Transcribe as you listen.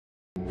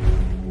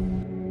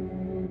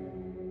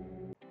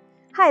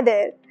Hi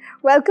there,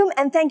 welcome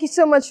and thank you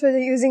so much for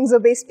using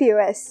ZOBAZE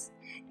POS.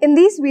 In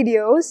these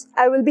videos,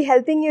 I will be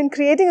helping you in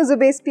creating a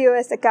ZOBAZE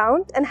POS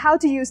account and how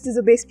to use the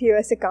ZOBAZE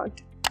POS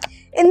account.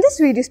 In this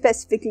video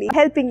specifically,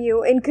 helping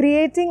you in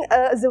creating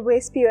a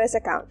ZOBAZE POS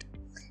account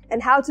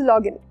and how to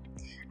log in.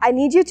 I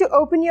need you to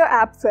open your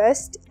app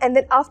first, and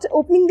then after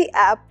opening the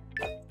app,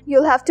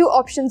 you'll have two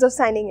options of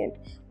signing in.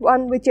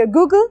 One with your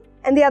Google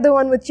and the other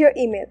one with your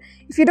email.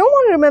 If you don't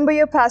want to remember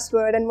your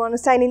password and want to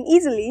sign in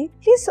easily,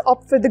 please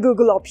opt for the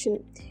Google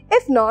option.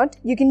 If not,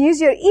 you can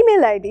use your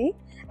email ID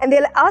and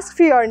they'll ask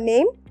for your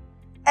name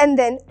and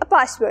then a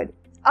password.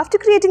 After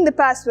creating the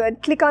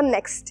password, click on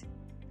Next.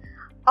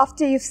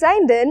 After you've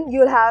signed in,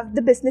 you'll have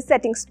the business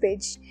settings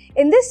page.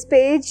 In this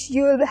page,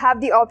 you'll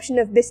have the option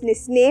of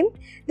business name,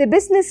 the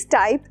business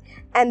type,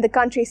 and the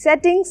country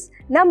settings,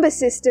 number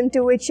system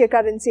to which your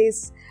currency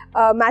is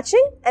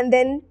matching, and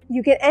then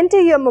you can enter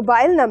your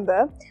mobile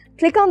number,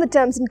 click on the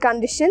terms and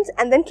conditions,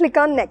 and then click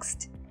on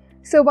Next.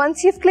 So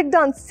once you've clicked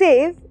on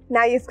Save,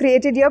 now you've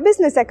created your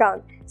business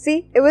account.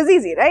 See, it was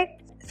easy, right?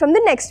 From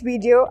the next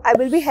video, I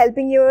will be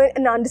helping you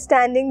in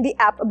understanding the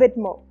app a bit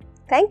more.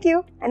 Thank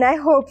you, and I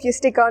hope you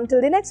stick on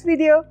till the next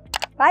video.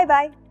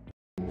 Bye-bye.